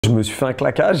Je me suis fait un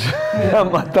claquage un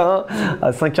matin,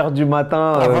 à 5 h du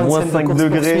matin, moins 5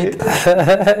 degrés.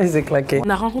 Il s'est claqué. On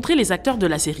a rencontré les acteurs de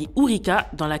la série Ourika,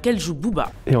 dans laquelle joue Booba.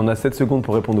 Et on a 7 secondes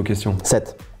pour répondre aux questions.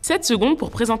 7. 7 secondes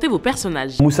pour présenter vos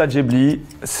personnages. Moussa Djebli,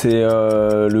 c'est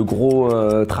le gros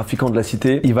trafiquant de la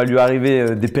cité. Il va lui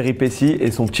arriver des péripéties et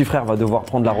son petit frère va devoir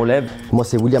prendre la relève. Moi,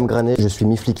 c'est William Granet. Je suis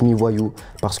mi-flic, mi-voyou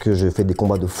parce que je fais des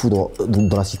combats de fou dans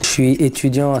la cité. Je suis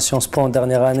étudiant à Sciences Po en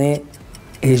dernière année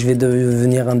et je vais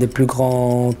devenir un des plus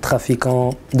grands trafiquants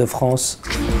de France,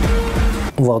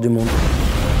 voire du monde.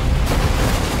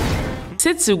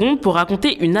 7 secondes pour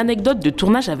raconter une anecdote de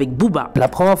tournage avec Booba. La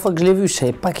première fois que je l'ai vu, je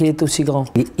savais pas qu'il était aussi grand.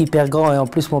 Il est hyper grand et en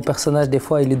plus mon personnage, des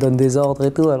fois, il lui donne des ordres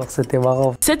et tout, alors c'était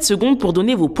marrant. 7 secondes pour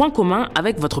donner vos points communs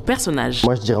avec votre personnage.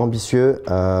 Moi, je dirais ambitieux,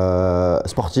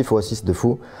 sportif aussi, c'est de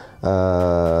fou,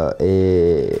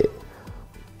 et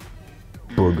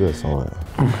beau gosse en vrai.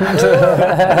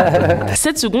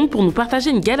 7 secondes pour nous partager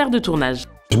une galère de tournage.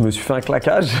 Je me suis fait un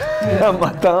claquage un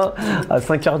matin, à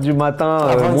 5 h du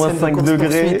matin, moins 5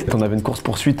 degrés. On avait une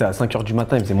course-poursuite à 5 h du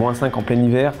matin, il faisait moins 5 en plein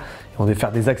hiver. Et on devait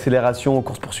faire des accélérations,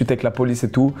 course-poursuite avec la police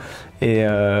et tout. Et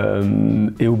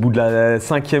au bout de la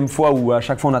 5e fois, où à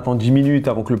chaque fois on attend 10 minutes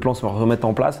avant que le plan se remette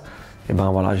en place, et ben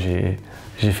voilà, j'ai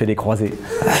fait des croisés.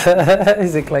 Il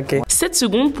s'est claqué. 7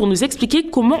 secondes pour nous expliquer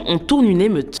comment on tourne une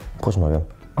émeute. Pourquoi je me reviens?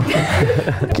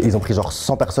 Ils ont pris genre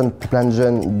 100 personnes, plein de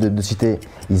jeunes de cité,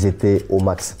 ils étaient au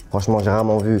max. Franchement, j'ai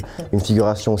rarement vu une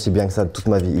figuration aussi bien que ça de toute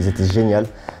ma vie. Ils étaient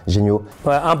géniaux.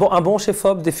 Ouais, un bon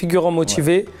chef-op, des figurants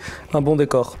motivés, ouais. Un bon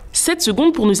décor. 7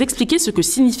 secondes pour nous expliquer ce que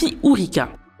signifie Ourika.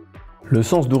 Le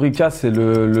sens d'Ourika, c'est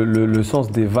le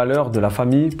sens des valeurs de la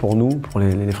famille pour nous, pour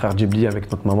les frères Djebli avec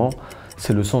notre maman.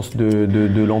 C'est le sens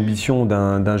de l'ambition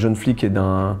d'un jeune flic et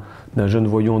d'un jeune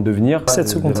voyou en devenir. 7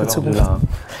 secondes, 7 secondes.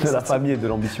 De la famille et de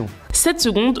l'ambition. 7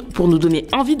 secondes pour nous donner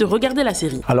envie de regarder la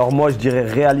série. Alors moi, je dirais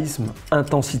réalisme,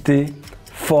 intensité,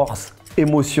 force,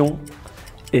 émotion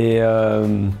et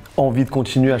envie de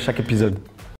continuer à chaque épisode.